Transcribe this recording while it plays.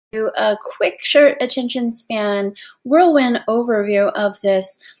a quick, short attention span whirlwind overview of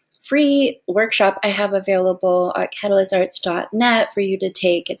this free workshop I have available at catalystarts.net for you to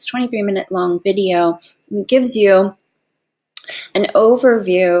take. It's a 23-minute long video. It gives you an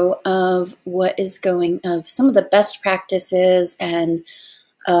overview of what is of some of the best practices and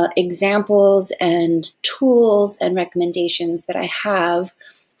examples and tools and recommendations that I have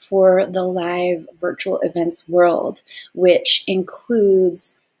for the live virtual events world, which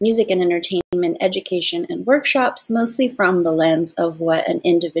includes music and entertainment, education, and workshops, mostly from the lens of what an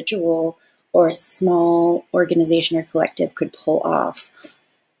individual or small organization or collective could pull off.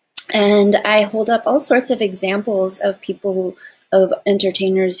 And I hold up all sorts of examples of people, of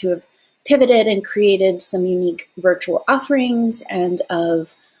entertainers who have pivoted and created some unique virtual offerings, and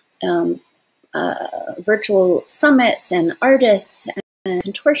of virtual summits and artists and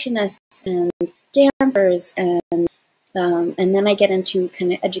contortionists and dancers, and then I get into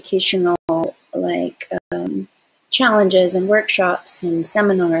kind of educational, like challenges and workshops and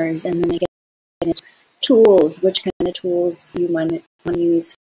seminars, and then I get into tools, which kind of tools you want to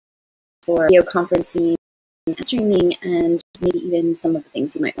use for video conferencing, streaming, and maybe even some of the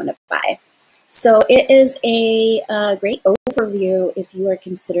things you might want to buy. So it is a great overview if you are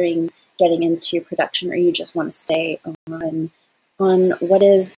considering getting into production, or you just want to stay on what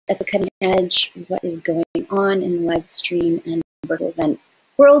is at the cutting edge, what is going on in the live stream and virtual event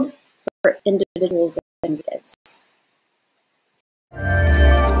world for individuals and creatives.